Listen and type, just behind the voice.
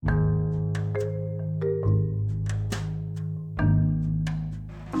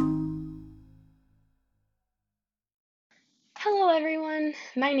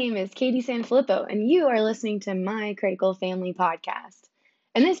My name is Katie Sanfilippo, and you are listening to my Critical Family podcast.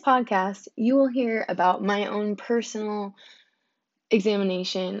 In this podcast, you will hear about my own personal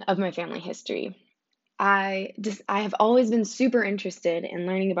examination of my family history. I have always been super interested in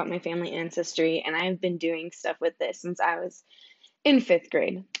learning about my family ancestry, and I have been doing stuff with this since I was in 5th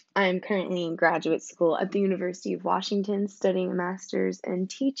grade. I am currently in graduate school at the University of Washington studying a master's in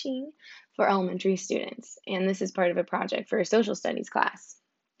teaching for elementary students, and this is part of a project for a social studies class.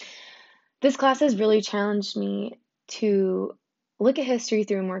 This class has really challenged me to look at history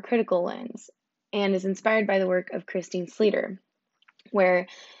through a more critical lens and is inspired by the work of Christine Sleeter, where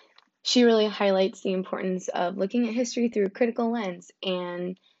she really highlights the importance of looking at history through a critical lens,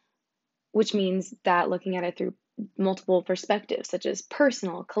 and which means that looking at it through multiple perspectives, such as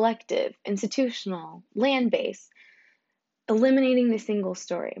personal, collective, institutional, land-based, eliminating the single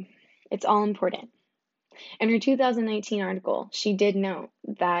story. It's all important. In her 2019 article, she did note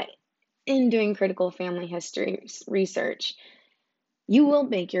that in doing critical family history research, you will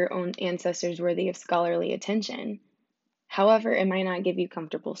make your own ancestors worthy of scholarly attention. However, it might not give you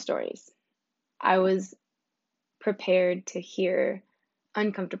comfortable stories. I was prepared to hear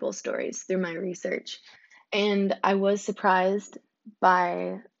uncomfortable stories through my research, and I was surprised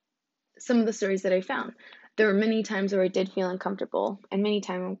by some of the stories that I found. There were many times where I did feel uncomfortable and many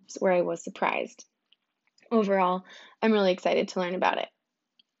times where I was surprised. Overall, I'm really excited to learn about it,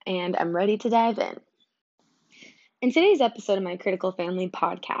 and I'm ready to dive in. In today's episode of my Critical Family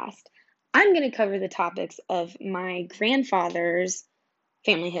podcast, I'm going to cover the topics of my grandfather's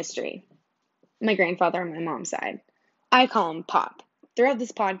family history. My grandfather on my mom's side. I call him Pop. Throughout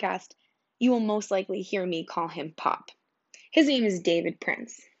this podcast, you will most likely hear me call him Pop. His name is David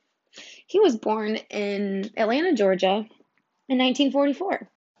Prince. He was born in Atlanta, Georgia in 1944.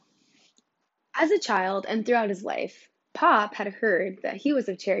 As a child and throughout his life, Pop had heard that he was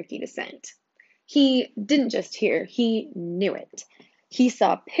of Cherokee descent. He didn't just hear, he knew it. He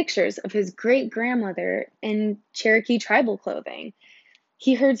saw pictures of his great-grandmother in Cherokee tribal clothing.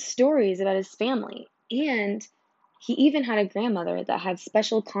 He heard stories about his family, and he even had a grandmother that had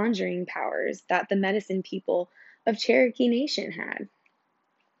special conjuring powers that the medicine people of Cherokee Nation had.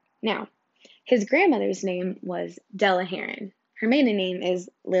 Now, his grandmother's name was Della Heron. Her maiden name is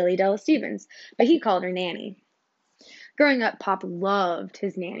Lily Della Stevens, but he called her Nanny. Growing up, Pop loved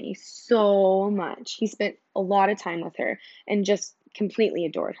his nanny so much. He spent a lot of time with her and just completely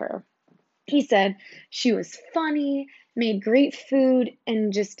adored her. He said she was funny, made great food,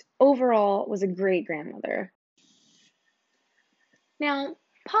 and just overall was a great grandmother. Now,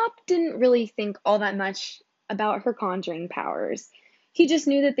 Pop didn't really think all that much about her conjuring powers. He just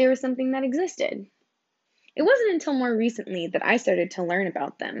knew that they were something that existed. It wasn't until more recently that I started to learn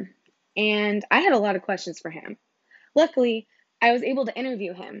about them, and I had a lot of questions for him. Luckily, I was able to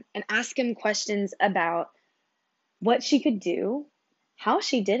interview him and ask him questions about what she could do, how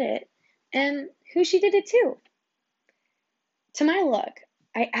she did it, and who she did it to. To my luck,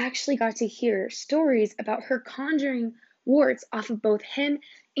 I actually got to hear stories about her conjuring warts off of both him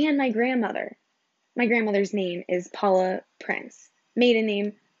and my grandmother. My grandmother's name is Paula Prince, maiden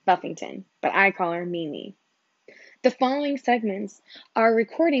name Buffington, but I call her Mimi. The following segments are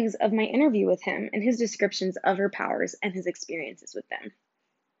recordings of my interview with him and his descriptions of her powers and his experiences with them.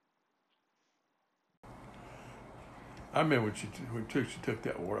 I remember when she took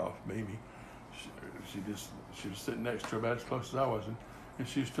that wart off Mimi. She was sitting next to her about as close as I was, and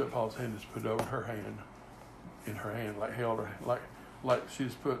she just took Paul's hand and just put it over her hand, in her hand, like held her, like she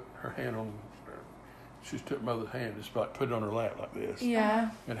just put her hand on. She just took Mother's hand, just like put it on her lap like this, yeah,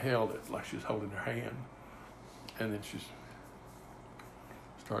 and held it like she was holding her hand, and then she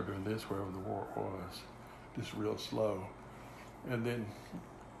started doing this wherever the wart was, just real slow, and then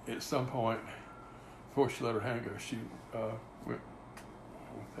at some point, before she let her hand go, she went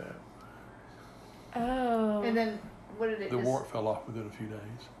with that. Oh. And then what did it The wart fell off within a few days.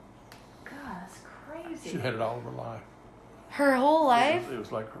 God, that's crazy. She had it all of her life. Her whole life? It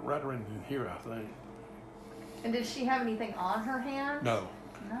was like right around in here, I think. And did she have anything on her hands? No.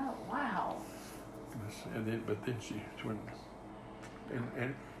 No, wow. But then she went,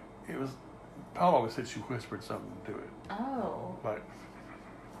 and it was, Paul always said she whispered something to it. Oh. Like.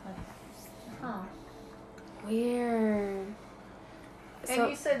 Huh. Weird. And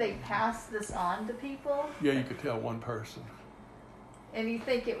you said they passed this on to people? Yeah, you could tell one person. And you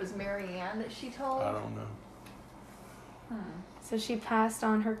think it was Mary Ann that she told? I don't know. So she passed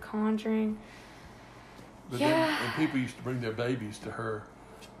on her conjuring. But yeah. then, and people used to bring their babies to her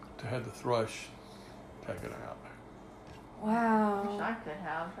to have the thrush taken out. I Wow. wish I could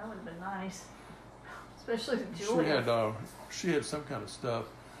have. That would have been nice. Especially She Julia. had some kind of stuff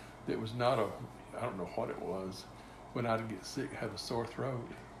that was not I don't know what it was. When I'd get sick, I had a sore throat,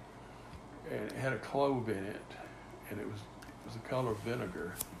 and it had a clove in it, and it was the color of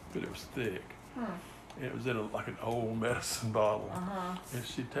vinegar, but it was thick. And it was in like an old medicine bottle. And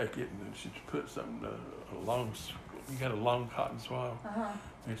she'd take it and then she'd put something, you got a long cotton swab,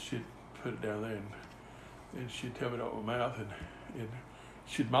 and she'd put it down there, and she'd tell me to open my mouth, and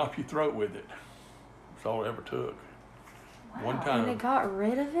she'd mop your throat with it. That's all it ever took. Wow. One time. And it got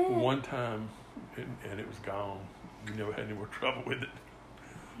rid of it? One time, and it was gone. You never had any more trouble with it.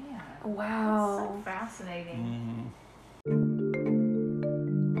 Yeah. Wow. That's so fascinating.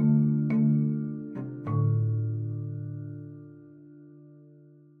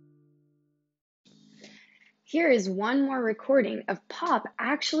 Here is one more recording of Pop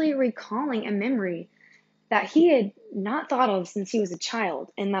actually recalling a memory that he had not thought of since he was a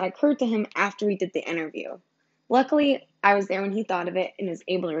child, and that occurred to him after we did the interview. Luckily, I was there when he thought of it and was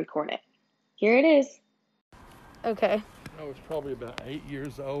able to record it. Here it is. Okay. I was probably about 8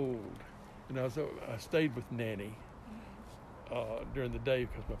 years old, and I stayed with Nanny during the day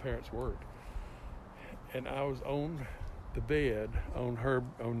because my parents worked, and I was on the bed, on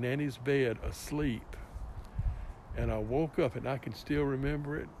Nanny's bed, asleep, and I woke up, and I can still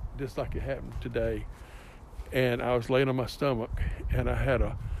remember it just like it happened today. And I was laying on my stomach, and I had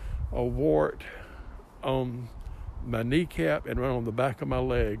a wart on my kneecap and right on the back of my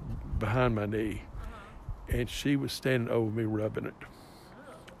leg behind my knee. And she was standing over me rubbing it.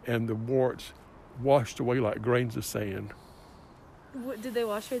 And the warts washed away like grains of sand. Did they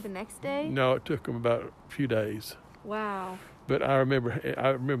wash her the next day? No, it took them about a few days. Wow. But I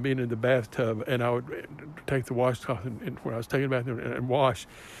remember being in the bathtub, and I would take the washcloth and when I was taking a bath and wash,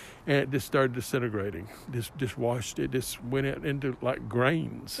 and it just started disintegrating. Just washed. It just went out into like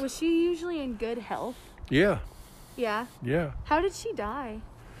grains. Was she usually in good health? Yeah. Yeah. Yeah. How did she die?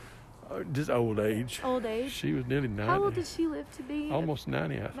 Just old age. Old age? She was nearly 90. How old did she live to be? Almost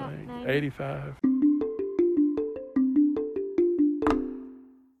 90, I About think. 90. 85.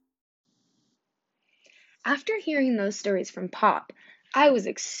 After hearing those stories from Pop, I was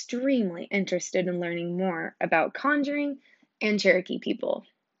extremely interested in learning more about conjuring and Cherokee people.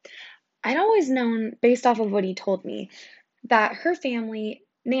 I'd always known, based off of what he told me, that her family,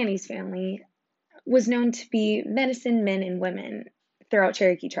 Nanny's family, was known to be medicine men and women throughout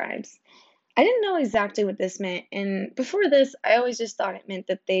Cherokee tribes. I didn't know exactly what this meant, and before this, I always just thought it meant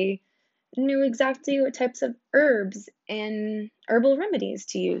that they knew exactly what types of herbs and herbal remedies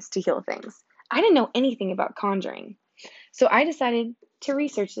to use to heal things. I didn't know anything about conjuring, so I decided to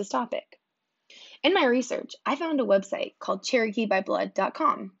research this topic. In my research, I found a website called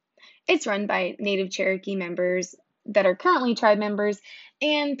CherokeeByBlood.com. It's run by Native Cherokee members that are currently tribe members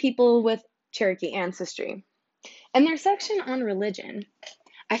and people with Cherokee ancestry. In their section on religion,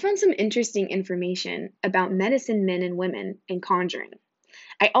 I found some interesting information about medicine men and women and conjuring.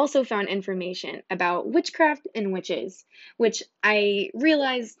 I also found information about witchcraft and witches, which I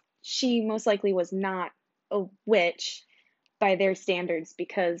realized she most likely was not a witch by their standards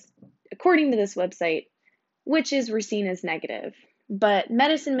because, according to this website, witches were seen as negative, but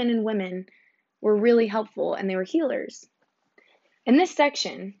medicine men and women were really helpful and they were healers. In this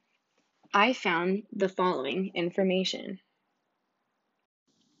section, I found the following information.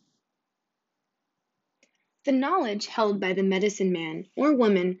 The knowledge held by the medicine man or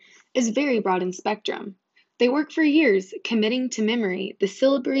woman is very broad in spectrum. They work for years committing to memory the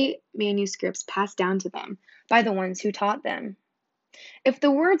syllabary manuscripts passed down to them by the ones who taught them. If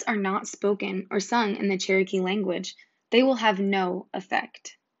the words are not spoken or sung in the Cherokee language, they will have no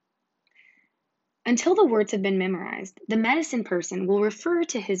effect. Until the words have been memorized, the medicine person will refer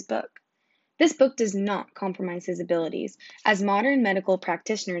to his book. This book does not compromise his abilities, as modern medical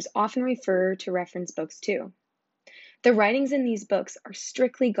practitioners often refer to reference books too. The writings in these books are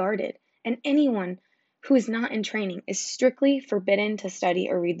strictly guarded, and anyone who is not in training is strictly forbidden to study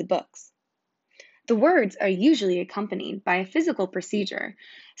or read the books. The words are usually accompanied by a physical procedure,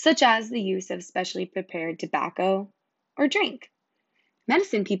 such as the use of specially prepared tobacco or drink.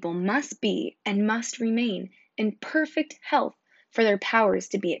 Medicine people must be and must remain in perfect health for their powers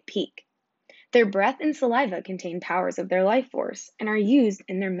to be at peak. Their breath and saliva contain powers of their life force and are used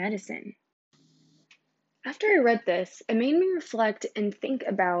in their medicine. After I read this, it made me reflect and think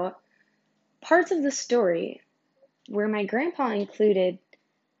about parts of the story where my grandpa included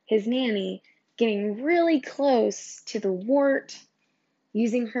his nanny getting really close to the wart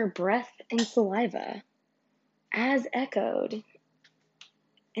using her breath and saliva, as echoed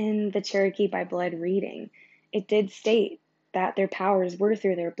in the Cherokee by Blood reading. It did state that their powers were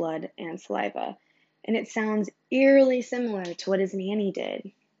through their blood and saliva. and it sounds eerily similar to what his nanny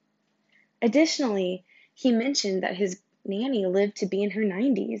did. Additionally, he mentioned that his nanny lived to be in her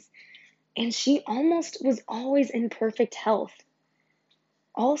 90s, and she almost was always in perfect health.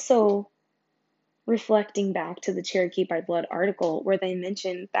 Also, reflecting back to the Cherokee by Blood article where they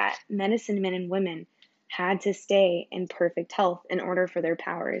mentioned that medicine men and women had to stay in perfect health in order for their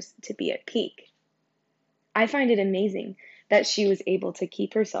powers to be at peak. I find it amazing that she was able to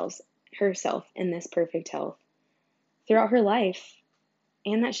keep herself in this perfect health throughout her life,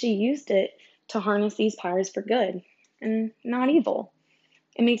 and that she used it to harness these powers for good and not evil.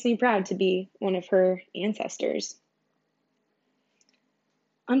 It makes me proud to be one of her ancestors.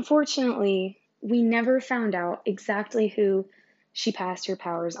 Unfortunately, we never found out exactly who she passed her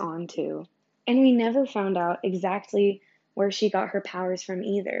powers on to, and we never found out exactly where she got her powers from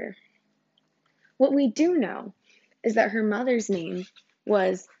either. What we do know is that her mother's name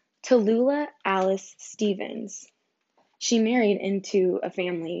was Tallulah Alice Stevens. She married into a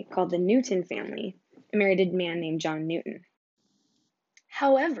family called the Newton family and married a man named John Newton.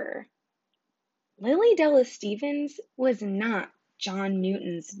 However, Lily Della Stevens was not John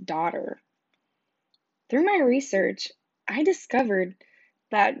Newton's daughter. Through my research, I discovered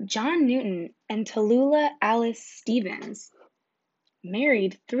that John Newton and Tallulah Alice Stevens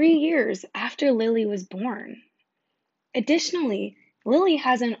married 3 years after Lily was born. Additionally, Lily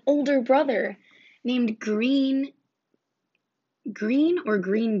has an older brother named Greenberry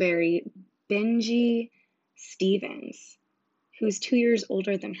Benji Stevens, who's 2 years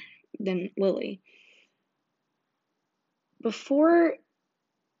older than Lily. Before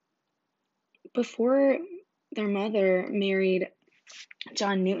their mother married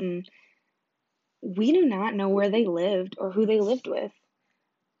John Newton, we do not know where they lived or who they lived with.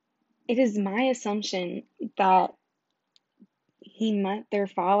 It is my assumption that their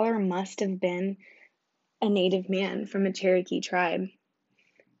father must have been a native man from a Cherokee tribe.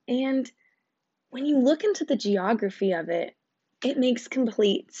 And when you look into the geography of it, it makes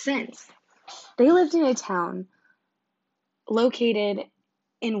complete sense. They lived in a town located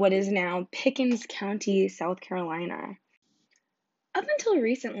in what is now Pickens County, South Carolina. Up until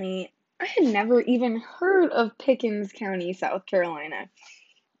recently, I had never even heard of Pickens County, South Carolina.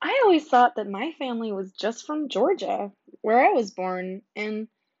 I always thought that my family was just from Georgia, where I was born and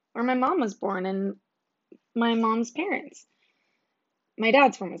where my mom was born and my mom's parents. My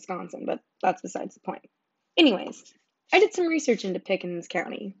dad's from Wisconsin, but that's besides the point. Anyways, I did some research into Pickens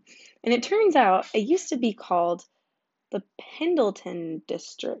County, and it turns out it used to be called the Pendleton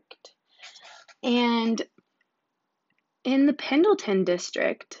District. And in the Pendleton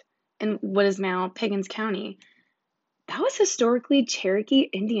District, in what is now Pickens County, that was historically Cherokee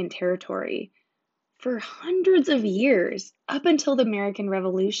Indian territory for hundreds of years, up until the American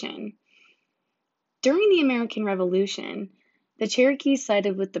Revolution. During the American Revolution, the Cherokees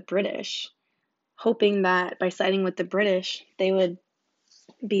sided with the British, hoping that by siding with the British, they would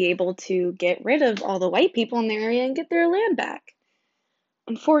be able to get rid of all the white people in the area and get their land back.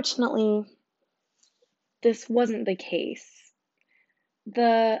 Unfortunately, this wasn't the case.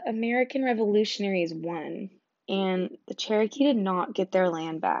 The American Revolutionaries won, and the Cherokee did not get their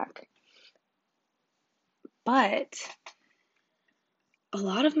land back. But a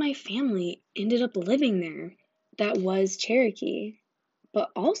lot of my family ended up living there that was Cherokee, but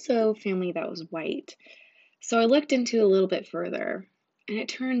also family that was white. So I looked into it a little bit further, and it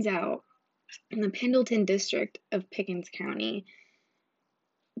turns out in the Pendleton District of Pickens County,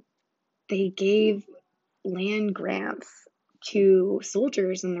 they gave land grants to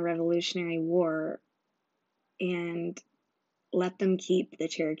soldiers in the Revolutionary War and let them keep the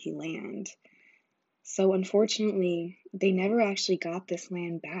Cherokee land. So unfortunately, they never actually got this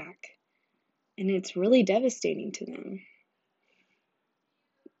land back, and it's really devastating to them.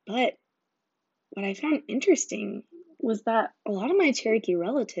 But what I found interesting was that a lot of my Cherokee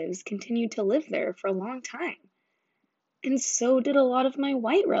relatives continued to live there for a long time, and so did a lot of my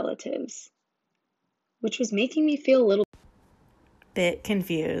white relatives, which was making me feel a little bit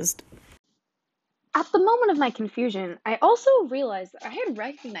confused. At the moment of my confusion, I also realized that I had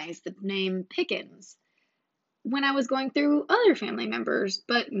recognized the name Pickens when I was going through other family members,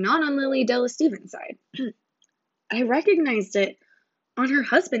 but not on Lily Della Stevens' side. I recognized it on her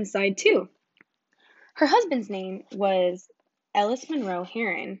husband's side too. Her husband's name was Ellis Monroe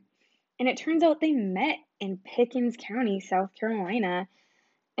Heron, and it turns out they met in Pickens County, South Carolina,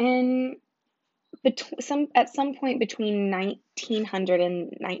 and at some point between 1900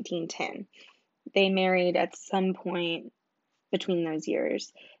 and 1910. They married at some point between those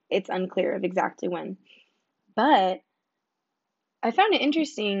years. It's unclear of exactly when. But I found it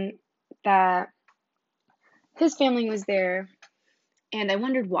interesting that his family was there, and I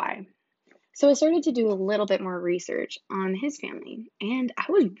wondered why. So I started to do a little bit more research on his family, and I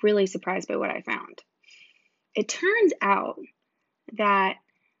was really surprised by what I found. It turns out that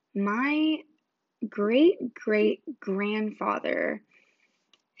my great-great-grandfather,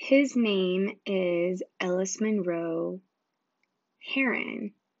 his name is Ellis Monroe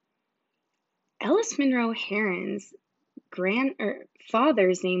Herron. Ellis Monroe Herron's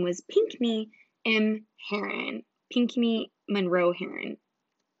father's name was Pinckney M. Herron. Pinckney Monroe Herron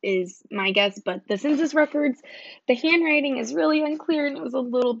is my guess, but the census records, the handwriting is really unclear and it was a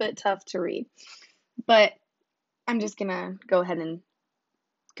little bit tough to read. But I'm just gonna go ahead and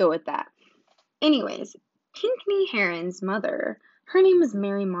go with that. Anyways, Pinckney Herron's mother, her name was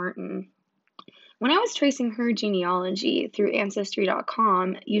Mary Martin. When I was tracing her genealogy through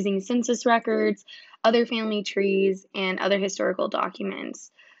Ancestry.com using census records, other family trees, and other historical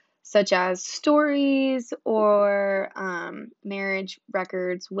documents, such as stories or marriage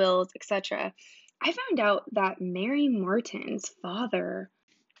records, wills, etc., I found out that Mary Martin's father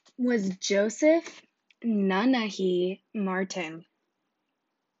was Joseph Nunnahy Martin.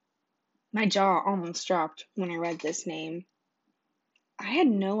 My jaw almost dropped when I read this name. I had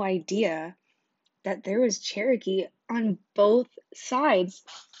no idea that there was Cherokee on both sides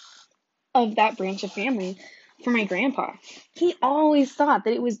of that branch of family for my grandpa. He always thought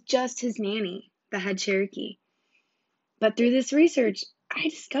that it was just his nanny that had Cherokee. But through this research, I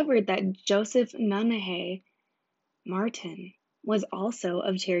discovered that Joseph Nunnahy Martin was also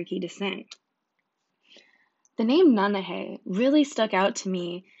of Cherokee descent. The name Nunnahy really stuck out to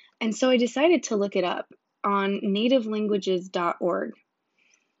me, and so I decided to look it up on nativelanguages.org.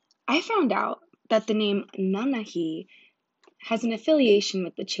 I found out that the name Nunnahy has an affiliation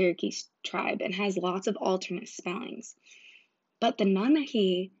with the Cherokee tribe and has lots of alternate spellings. But the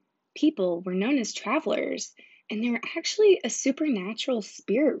Nunnahy people were known as travelers, and they were actually a supernatural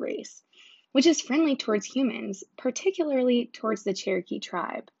spirit race, which is friendly towards humans, particularly towards the Cherokee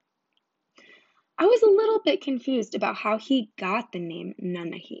tribe. I was a little bit confused about how he got the name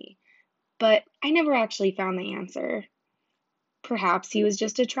Nunnahy, but I never actually found the answer. Perhaps he was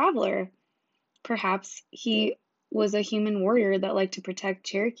just a traveler. Perhaps he was a human warrior that liked to protect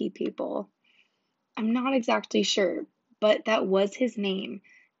Cherokee people. I'm not exactly sure, but that was his name,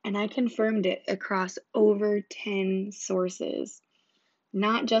 and I confirmed it across over 10 sources,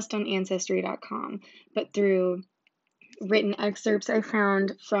 not just on Ancestry.com, but through written excerpts I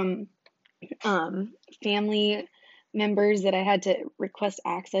found from family members that I had to request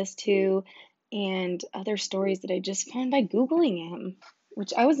access to, and other stories that I just found by Googling him,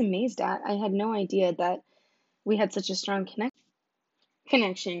 which I was amazed at. I had no idea that we had such a strong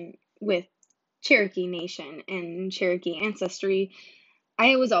connection with Cherokee Nation and Cherokee ancestry.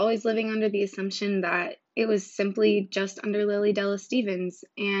 I was always living under the assumption that it was simply just under Lily Della Stevens,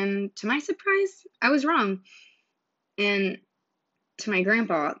 and to my surprise, I was wrong. And to my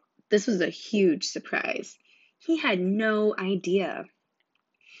grandpa, this was a huge surprise. He had no idea.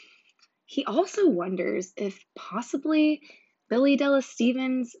 He also wonders if possibly Lily Della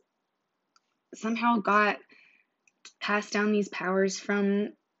Stevens somehow got passed down these powers from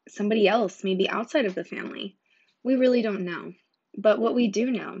somebody else, maybe outside of the family. We really don't know. But what we do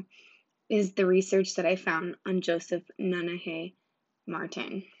know is the research that I found on Joseph Nunnahy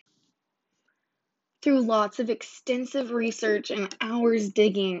Martin. Through lots of extensive research and hours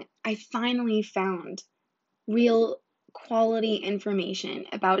digging, I finally found real quality information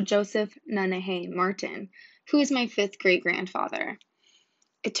about Joseph Nunnahy Martin, who is my 5th great-grandfather.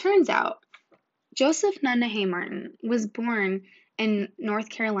 It turns out Joseph Nunnahy Martin was born in North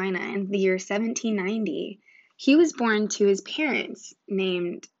Carolina in the year 1790. He was born to his parents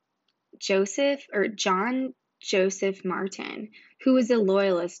named John Joseph Martin, who was a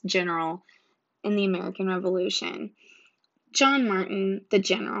loyalist general in the American Revolution. John Martin, the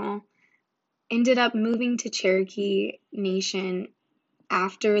general, ended up moving to Cherokee Nation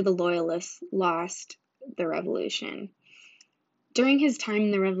after the Loyalists lost the Revolution. During his time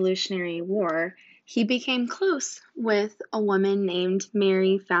in the Revolutionary War, he became close with a woman named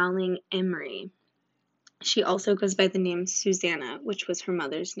Mary Fowling Emory. She also goes by the name Susanna, which was her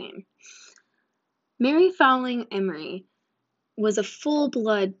mother's name. Mary Fowling Emory was a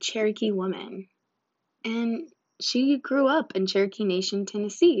full-blood Cherokee woman, and she grew up in Cherokee Nation,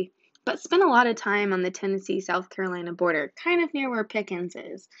 Tennessee, but spent a lot of time on the Tennessee-South Carolina border, kind of near where Pickens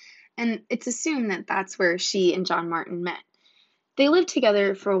is, and it's assumed that that's where she and John Martin met. They lived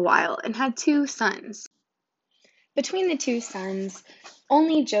together for a while and had 2 sons. Between the 2 sons,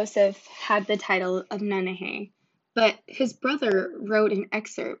 only Joseph had the title of Nunnahy, but his brother wrote an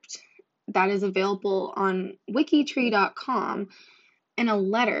excerpt that is available on wikitree.com and a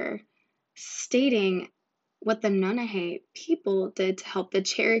letter stating what the Nanahe people did to help the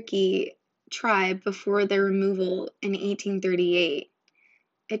Cherokee tribe before their removal in 1838.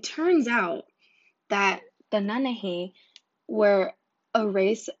 It turns out that the Nanahe were a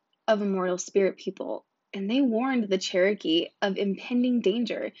race of immortal spirit people, and they warned the Cherokee of impending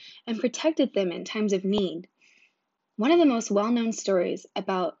danger and protected them in times of need. One of the most well-known stories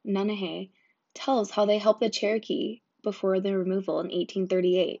about Nanahe tells how they helped the Cherokee before their removal in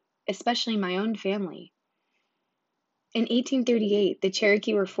 1838, especially my own family. In 1838, the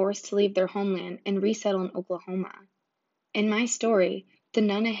Cherokee were forced to leave their homeland and resettle in Oklahoma. In my story, the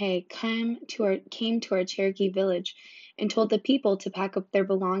Nanahe came to our Cherokee village and told the people to pack up their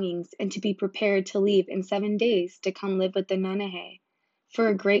belongings and to be prepared to leave in 7 days to come live with the Nanahe, for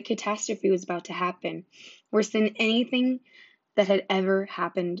a great catastrophe was about to happen, worse than anything that had ever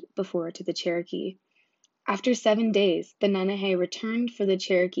happened before to the Cherokee. After 7 days, the Nanahe returned for the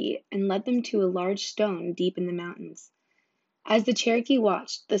Cherokee and led them to a large stone deep in the mountains. As the Cherokee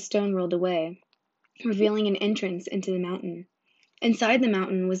watched, the stone rolled away, revealing an entrance into the mountain. Inside the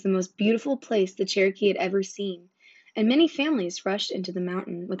mountain was the most beautiful place the Cherokee had ever seen, and many families rushed into the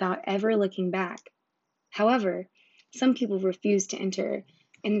mountain without ever looking back. However, some people refused to enter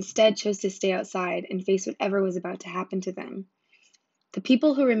and instead chose to stay outside and face whatever was about to happen to them. The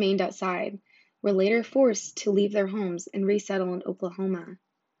people who remained outside were later forced to leave their homes and resettle in Oklahoma.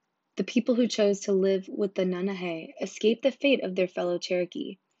 The people who chose to live with the Nanahe escaped the fate of their fellow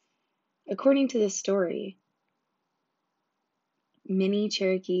Cherokee. According to this story, many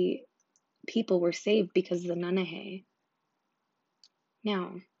Cherokee people were saved because of the Nanahe.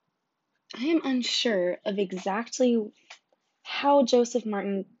 Now, I am unsure of exactly how Joseph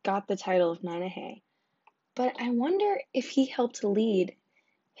Martin got the title of Nanahe, but I wonder if he helped lead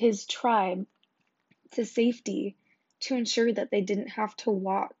his tribe to safety to ensure that they didn't have to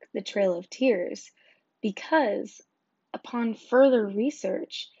walk the Trail of Tears, because upon further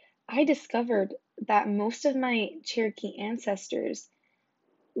research, I discovered that most of my Cherokee ancestors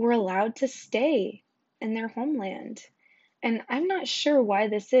were allowed to stay in their homeland. And I'm not sure why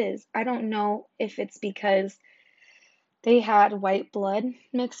this is. I don't know if it's because they had white blood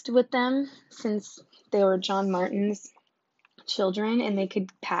mixed with them since they were John Martin's children and they could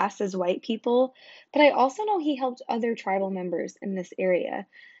pass as white people, but I also know he helped other tribal members in this area.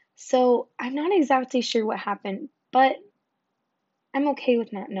 So I'm not exactly sure what happened, but I'm okay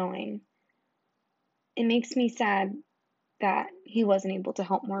with not knowing. It makes me sad that he wasn't able to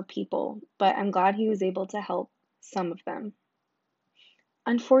help more people, but I'm glad he was able to help some of them.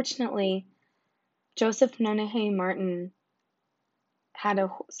 Unfortunately, Joseph Nanahe Martin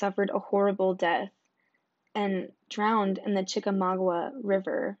suffered a horrible death and drowned in the Chickamauga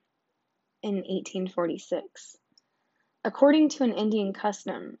River in 1846. According to an Indian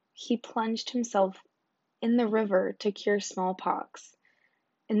custom, he plunged himself in the river to cure smallpox,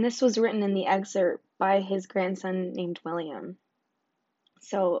 and this was written in the excerpt by his grandson named William.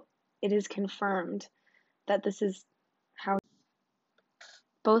 So it is confirmed that this is how.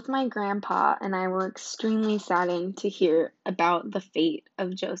 Both my grandpa and I were extremely saddened to hear about the fate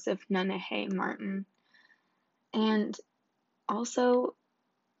of Joseph Nanahe Martin, and also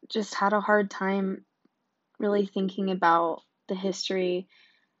just had a hard time really thinking about the history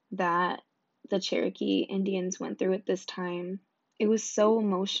that the Cherokee Indians went through at this time. It was so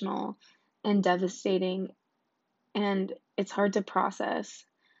emotional and devastating, and it's hard to process.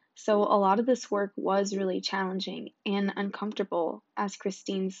 So a lot of this work was really challenging and uncomfortable, as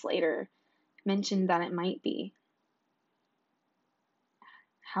Christine Slater mentioned that it might be.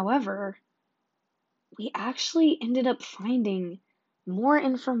 However, we actually ended up finding more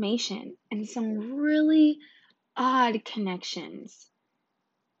information and some really odd connections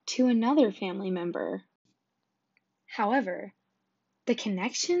to another family member. However, the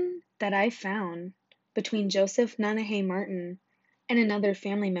connection that I found between Joseph Nanahe Martin and another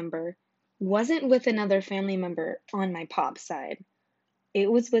family member wasn't with another family member on my pop's side.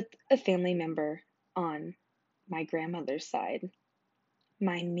 It was with a family member on my grandmother's side.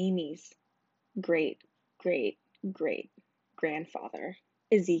 My Mimi's great, great, great grandfather,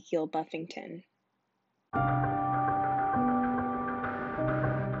 Ezekiel Buffington.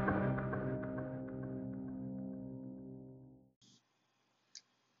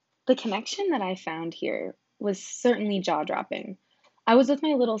 The connection that I found here was certainly jaw-dropping. I was with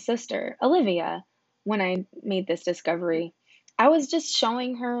my little sister, Olivia, when I made this discovery. I was just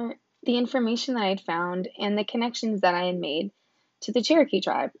showing her the information that I had found and the connections that I had made to the Cherokee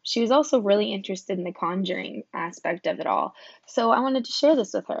tribe. She was also really interested in the conjuring aspect of it all, so I wanted to share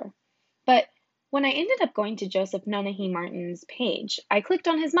this with her. But when I ended up going to Joseph Nunahay Martin's page, I clicked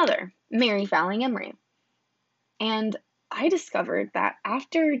on his mother, Mary Fowling Emery, and I discovered that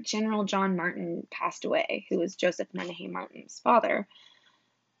after General John Martin passed away, who was Joseph Nunahay Martin's father,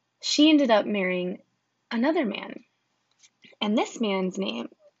 she ended up marrying another man, and this man's name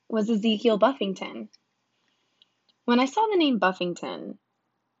was Ezekiel Buffington. When I saw the name Buffington,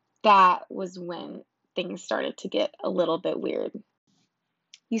 that was when things started to get a little bit weird.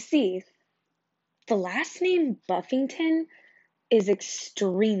 You see, the last name Buffington is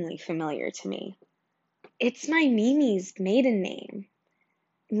extremely familiar to me. It's my Mimi's maiden name.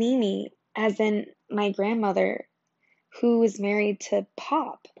 Mimi, as in my grandmother, who was married to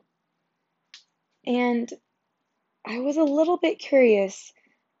Pop. And I was a little bit curious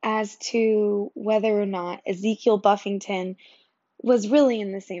as to whether or not Ezekiel Buffington was really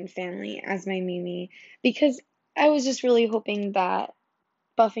in the same family as my Mimi, because I was just really hoping that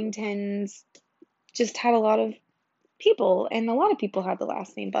Buffingtons just had a lot of people, and a lot of people had the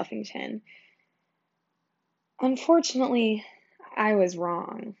last name Buffington. Unfortunately, I was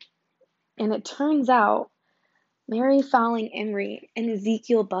wrong. And it turns out Mary Fowling Emery and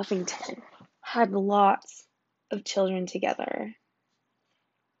Ezekiel Buffington had lots of children together.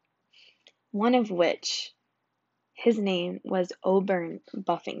 One of which, his name was Oberon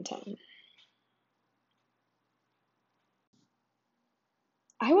Buffington.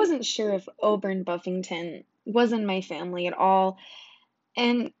 I wasn't sure if Oberon Buffington was in my family at all,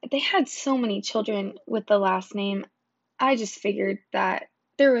 and they had so many children with the last name, I just figured that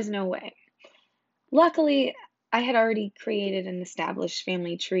there was no way. Luckily, I had already created an established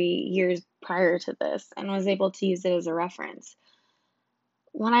family tree years prior to this and was able to use it as a reference.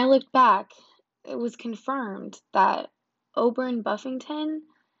 When I looked back, it was confirmed that Oberon Buffington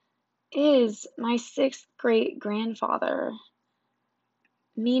is my 6th great grandfather,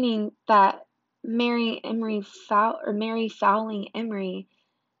 meaning that Mary Fowling Emery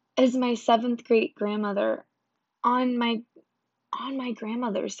is my 7th great grandmother on my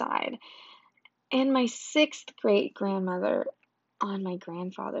grandmother's side, and my 6th great grandmother on my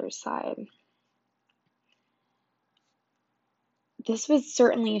grandfather's side. This was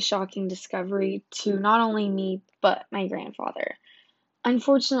certainly a shocking discovery to not only me, but my grandfather.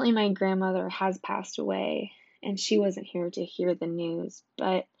 Unfortunately, my grandmother has passed away, and she wasn't here to hear the news,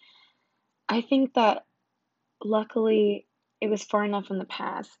 but I think that luckily it was far enough in the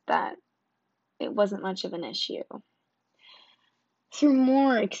past that it wasn't much of an issue. Through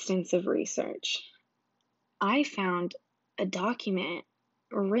more extensive research, I found a document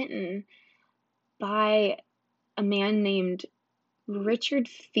written by a man named Richard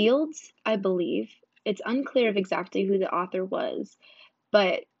Fields, I believe. It's unclear of exactly who the author was,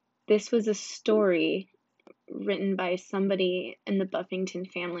 but this was a story written by somebody in the Buffington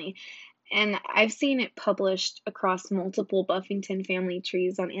family, and I've seen it published across multiple Buffington family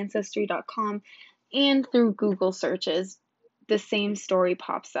trees on Ancestry.com, and through Google searches, the same story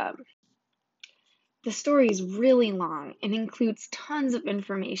pops up. The story is really long and includes tons of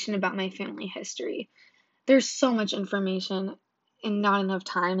information about my family history. There's so much information and not enough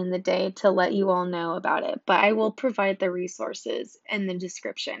time in the day to let you all know about it, but I will provide the resources in the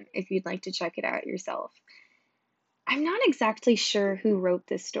description if you'd like to check it out yourself. I'm not exactly sure who wrote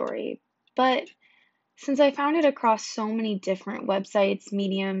this story, but since I found it across so many different websites,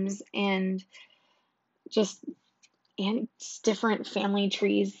 mediums, and just different family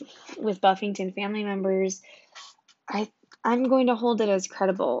trees with Buffington family members, I'm going to hold it as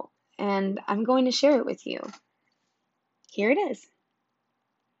credible, and I'm going to share it with you. Here it is.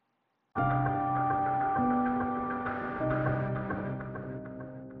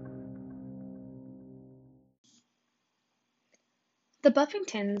 The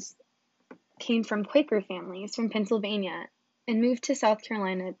Buffingtons came from Quaker families from Pennsylvania and moved to South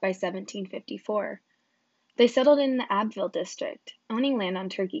Carolina by 1754. They settled in the Abbeville district, owning land on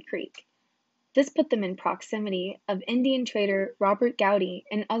Turkey Creek. This put them in proximity of Indian trader Robert Gowdy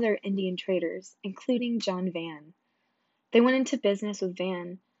and other Indian traders, including John Vann. They went into business with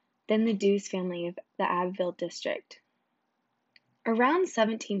Vann, then the Dews family of the Abbeville district. Around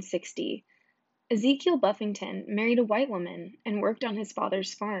 1760, Ezekiel Buffington married a white woman and worked on his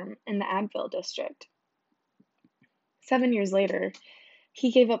father's farm in the Abbeville district. 7 years later,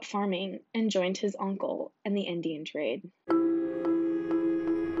 he gave up farming and joined his uncle in the Indian trade.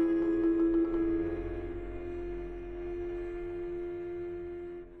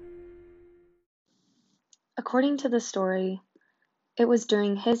 According to the story, it was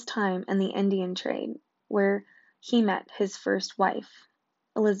during his time in the Indian trade where he met his first wife,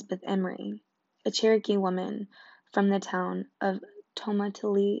 Elizabeth Emery, a Cherokee woman from the town of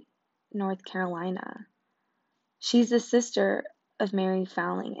Tomatoli, North Carolina. She's the sister of Mary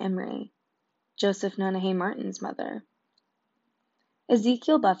Fowling Emery, Joseph Nonahue Martin's mother.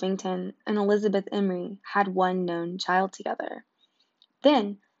 Ezekiel Buffington and Elizabeth Emery had one known child together.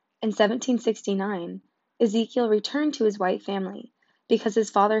 Then, in 1769, Ezekiel returned to his white family because his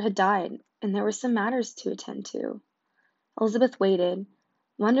father had died and there were some matters to attend to. Elizabeth waited,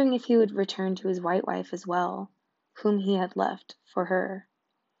 wondering if he would return to his white wife as well, whom he had left for her.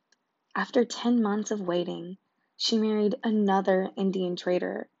 After 10 months of waiting, she married another Indian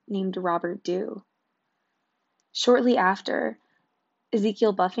trader named Robert Dew. Shortly after,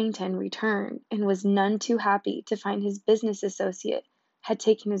 Ezekiel Buffington returned and was none too happy to find his business associate had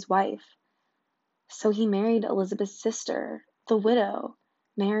taken his wife. So he married Elizabeth's sister, the widow,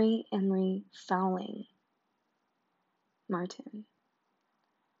 Mary Emery Fowling Martin.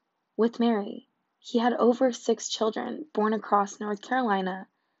 With Mary, he had over 6 children born across North Carolina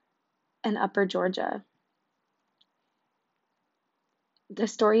and Upper Georgia. The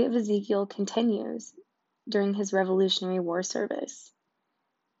story of Ezekiel continues during his Revolutionary War service.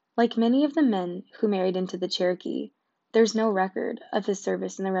 Like many of the men who married into the Cherokee, there's no record of his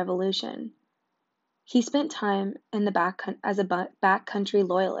service in the Revolution. He spent time in the as a backcountry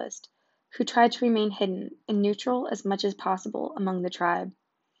loyalist who tried to remain hidden and neutral as much as possible among the tribe.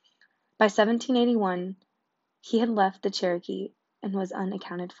 By 1781, he had left the Cherokee and was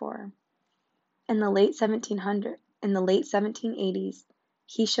unaccounted for. In the late 1780s,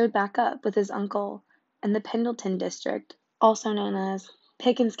 he showed back up with his uncle in the Pendleton district, also known as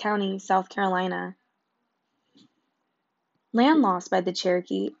Pickens County, South Carolina. Land lost by the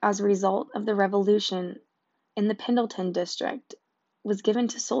Cherokee as a result of the Revolution in the Pendleton district was given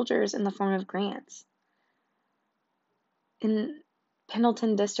to soldiers in the form of grants. In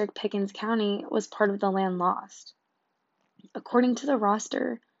Pendleton district, Pickens County was part of the land lost. According to the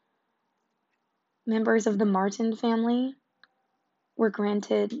roster, members of the Martin family were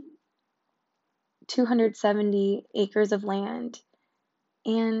granted 270 acres of land,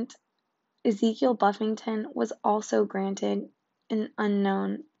 and Ezekiel Buffington was also granted an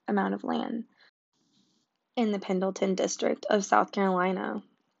unknown amount of land in the Pendleton district of South Carolina.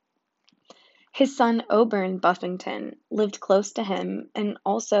 His son Oberon Buffington lived close to him and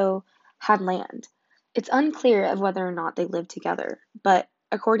also had land. It's unclear of whether or not they lived together, but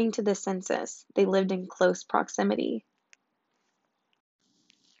according to the census, they lived in close proximity.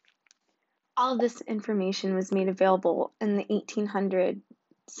 All of this information was made available in the 1800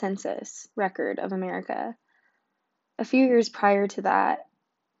 census record of America. A few years prior to that,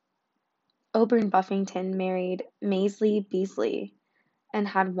 Oberon Buffington married Maisley Beasley and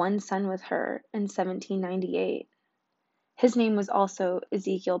had one son with her in 1798. His name was also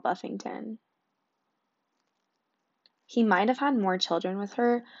Ezekiel Buffington. He might have had more children with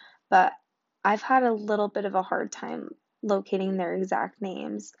her, but I've had a little bit of a hard time locating their exact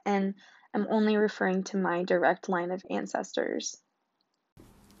names, and I'm only referring to my direct line of ancestors.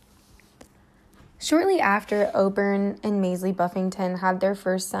 Shortly after Oberon and Maisley Buffington had their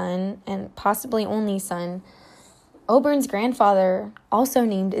first son, and possibly only son, Oberon's grandfather, also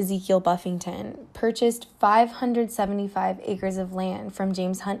named Ezekiel Buffington, purchased 575 acres of land from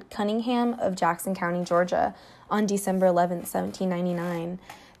James Hunt Cunningham of Jackson County, Georgia, on December 11, 1799.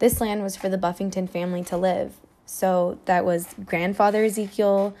 This land was for the Buffington family to live. So that was grandfather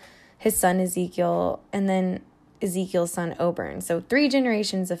Ezekiel, his son Ezekiel, and then Ezekiel's son Oberon. So 3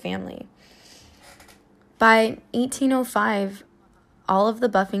 generations of family. By 1805, all of the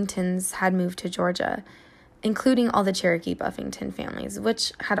Buffingtons had moved to Georgia, including all the Cherokee Buffington families,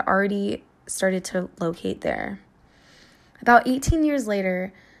 which had already started to locate there. About 18 years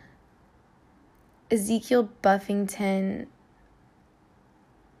later, Ezekiel Buffington,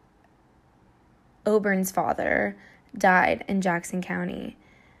 Oberon's father, died in Jackson County.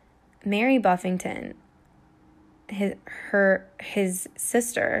 Mary Buffington, his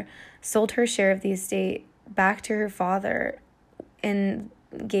sister, sold her share of the estate back to her father and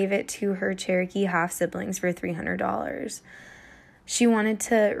gave it to her Cherokee half-siblings for $300. She wanted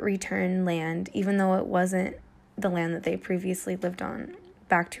to return land, even though it wasn't the land that they previously lived on,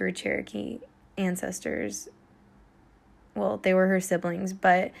 back to her Cherokee ancestors. Well, they were her siblings,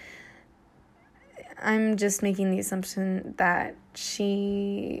 but I'm just making the assumption that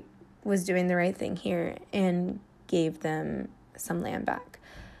she was doing the right thing here and gave them some land back.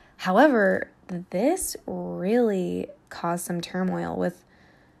 However, this really caused some turmoil with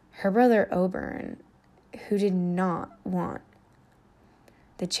her brother Oberon, who did not want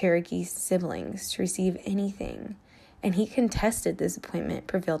the Cherokee siblings to receive anything, and he contested this appointment,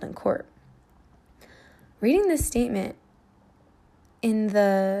 prevailed in court. Reading this statement, in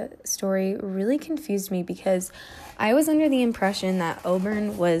the story really confused me because I was under the impression that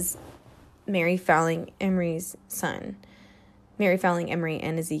Oberon was Mary Fowling Emery's son. Mary Fowling Emery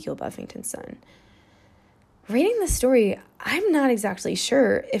and Ezekiel Buffington's son. Reading the story, I'm not exactly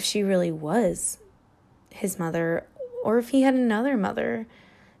sure if she really was his mother or if he had another mother.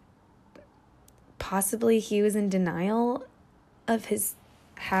 Possibly he was in denial of his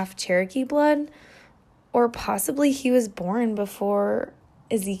half Cherokee blood, or possibly he was born before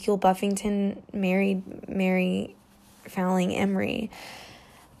Ezekiel Buffington married Mary Fowling Emery.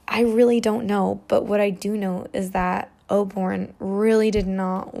 I really don't know, but what I do know is that Oberon really did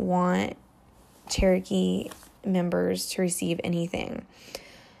not want Cherokee members to receive anything.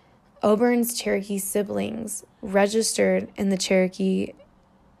 Oberon's Cherokee siblings registered in the Cherokee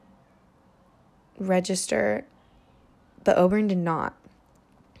register, but Oberon did not.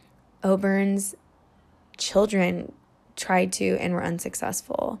 Oberon's children tried to and were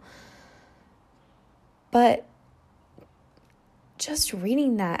unsuccessful. But just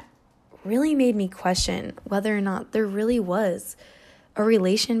reading that really made me question whether or not there really was a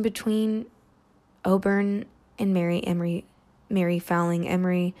relation between Oberon and Mary Fowling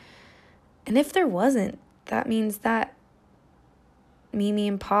Emery. And if there wasn't, that means that Mimi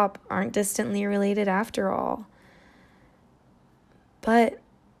and Pop aren't distantly related after all. But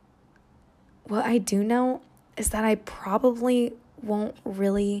what I do know is that I probably won't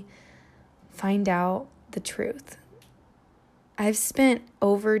really find out the truth. I've spent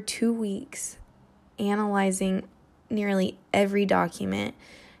over 2 weeks analyzing nearly every document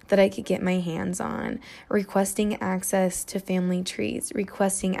that I could get my hands on, requesting access to family trees,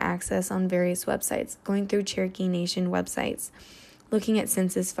 requesting access on various websites, going through Cherokee Nation websites, looking at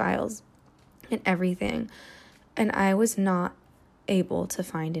census files and everything. And I was not able to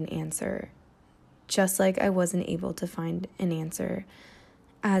find an answer, just like I wasn't able to find an answer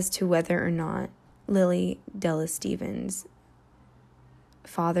as to whether or not Lily Della Stevens'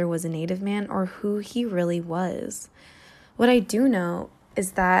 father was a Native man or who he really was. What I do know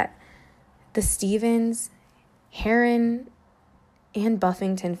is that the Stevens, Heron, and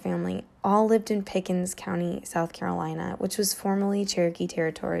Buffington family all lived in Pickens County, South Carolina, which was formerly Cherokee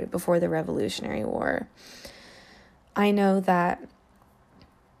territory before the Revolutionary War. I know that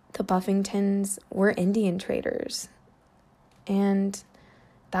the Buffingtons were Indian traders, and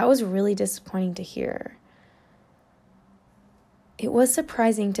that was really disappointing to hear. It was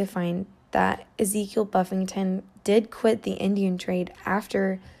surprising to find that Ezekiel Buffington did quit the Indian trade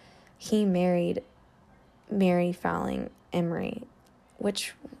after he married Mary Fowling Emery,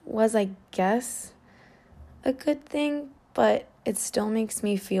 which was, I guess, a good thing, but it still makes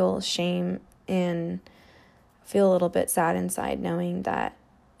me feel shame and feel a little bit sad inside knowing that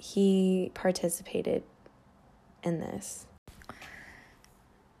he participated in this.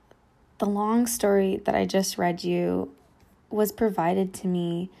 The long story that I just read you was provided to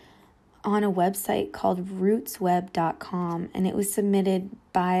me on a website called rootsweb.com, and it was submitted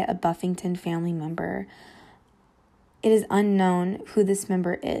by a Buffington family member. It is unknown who this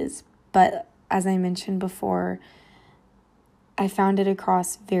member is, but as I mentioned before, I found it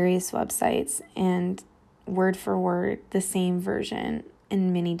across various websites and word for word the same version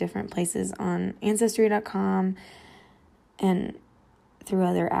in many different places on Ancestry.com and through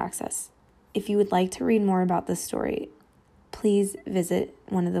other access. If you would like to read more about this story, please visit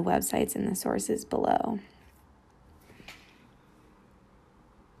one of the websites in the sources below.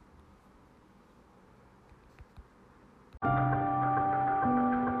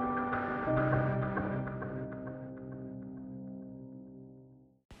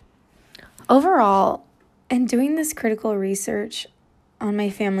 Overall, in doing this critical research on my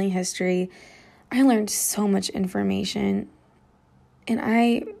family history, I learned so much information, and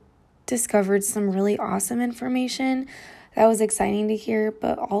I discovered some really awesome information that was exciting to hear,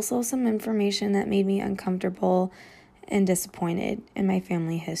 but also some information that made me uncomfortable and disappointed in my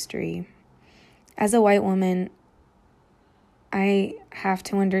family history. As a white woman, I have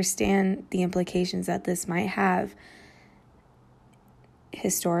to understand the implications that this might have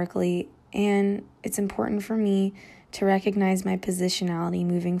historically, and it's important for me to recognize my positionality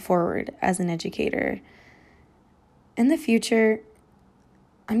moving forward as an educator. In the future,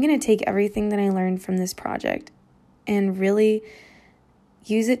 I'm going to take everything that I learned from this project and really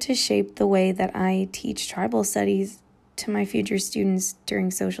use it to shape the way that I teach tribal studies to my future students during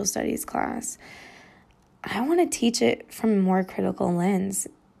social studies class. I want to teach it from a more critical lens,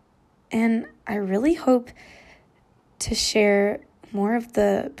 and I really hope to share more of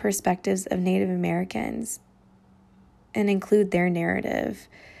the perspectives of Native Americans and include their narrative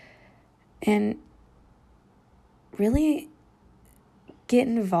and really get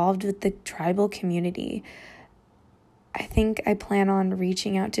involved with the tribal community. I think I plan on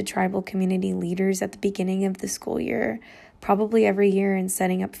reaching out to tribal community leaders at the beginning of the school year, probably every year, and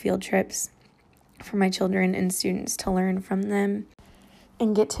setting up field trips for my children and students to learn from them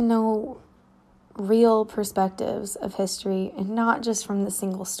and get to know real perspectives of history and not just from the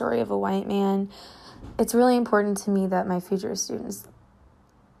single story of a white man. It's really important to me that my future students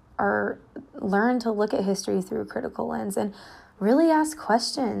learn to look at history through a critical lens and really ask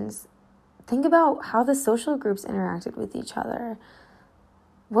questions. Think about how the social groups interacted with each other.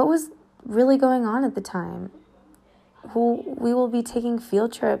 What was really going on at the time? We will be taking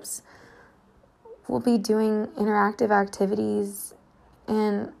field trips. We'll be doing interactive activities.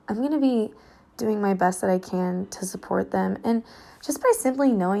 And I'm going to be doing my best that I can to support them. And just by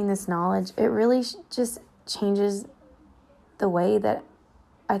simply knowing this knowledge, it really just changes the way that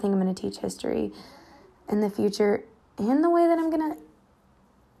I think I'm going to teach history in the future and the way that I'm going to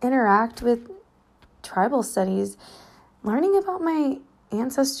interact with tribal studies. Learning about my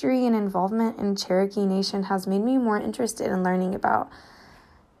ancestry and involvement in Cherokee Nation has made me more interested in learning about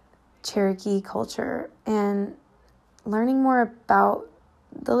Cherokee culture and learning more about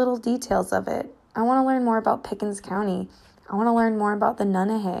the little details of it. I want to learn more about Pickens County. I want to learn more about the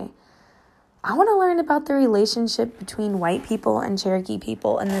Nunnehay. I want to learn about the relationship between white people and Cherokee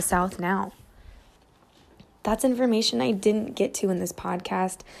people in the South now. That's information I didn't get to in this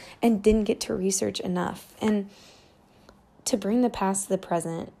podcast and didn't get to research enough. And to bring the past to the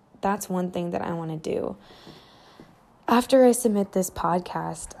present, that's one thing that I want to do. After I submit this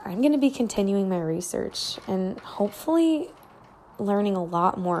podcast, I'm going to be continuing my research and hopefully learning a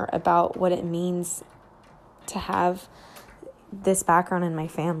lot more about what it means to have this background in my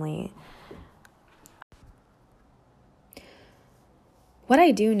family. What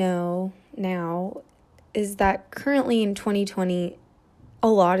I do know now is that currently in 2020, a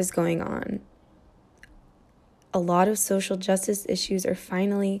lot is going on. A lot of social justice issues are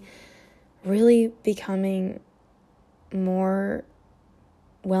finally really becoming more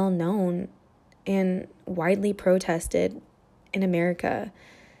well known and widely protested in America.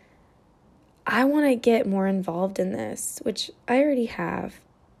 I want to get more involved in this, which I already have,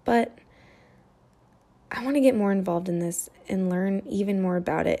 but I want to get more involved in this and learn even more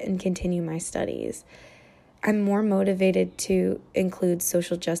about it and continue my studies. I'm more motivated to include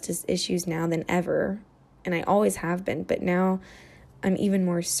social justice issues now than ever, and I always have been, but now I'm even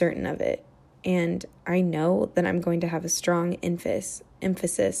more certain of it. And I know that I'm going to have a strong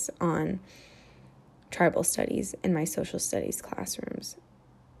emphasis on tribal studies in my social studies classrooms.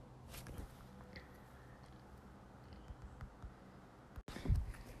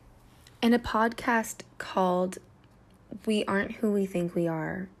 In a podcast called We Aren't Who We Think We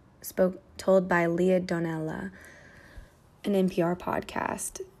Are, told by Leah Donnella, an NPR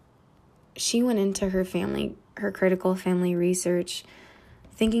podcast, she went into her critical family research,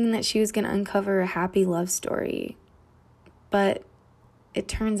 thinking that she was going to uncover a happy love story. But it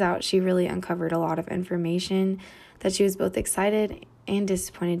turns out she really uncovered a lot of information that she was both excited and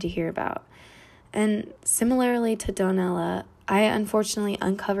disappointed to hear about. And similarly to Donnella, I unfortunately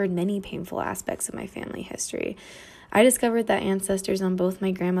uncovered many painful aspects of my family history. I discovered that ancestors on both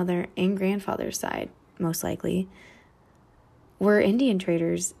my grandmother and grandfather's side, most likely, were Indian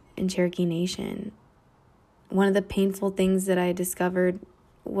traders in Cherokee Nation. One of the painful things that I discovered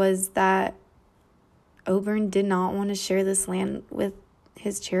was that Oburn did not want to share this land with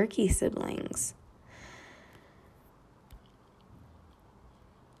his Cherokee siblings.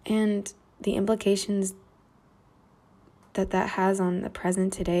 And the implications that has on the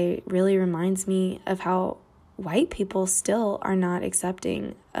present today really reminds me of how white people still are not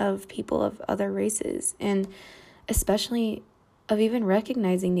accepting of people of other races, and especially of even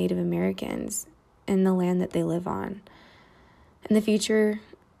recognizing Native Americans in the land that they live on. In the future,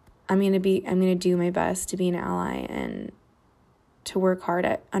 I'm going to do my best to be an ally and to work hard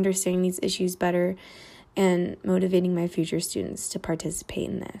at understanding these issues better and motivating my future students to participate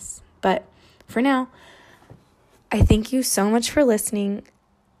in this. But for now, I thank you so much for listening.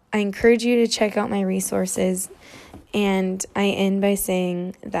 I encourage you to check out my resources, and I end by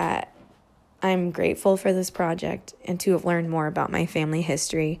saying that I'm grateful for this project and to have learned more about my family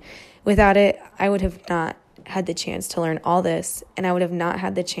history. Without it, I would have not had the chance to learn all this, and I would have not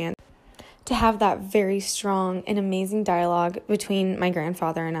had the chance to have that very strong and amazing dialogue between my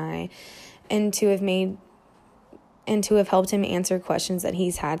grandfather and I, and to have helped him answer questions that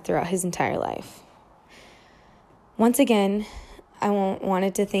he's had throughout his entire life. Once again, I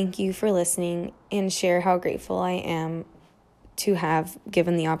wanted to thank you for listening and share how grateful I am to have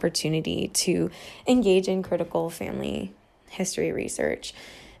given the opportunity to engage in critical family history research.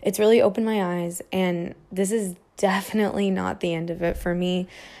 It's really opened my eyes, and this is definitely not the end of it for me.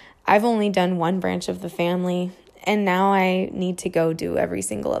 I've only done one branch of the family, and now I need to go do every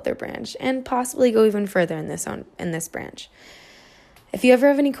single other branch and possibly go even further in this branch. If you ever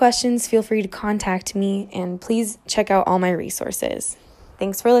have any questions, feel free to contact me, and please check out all my resources.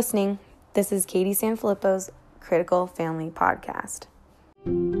 Thanks for listening. This is Katie Sanfilippo's Critical Family Podcast.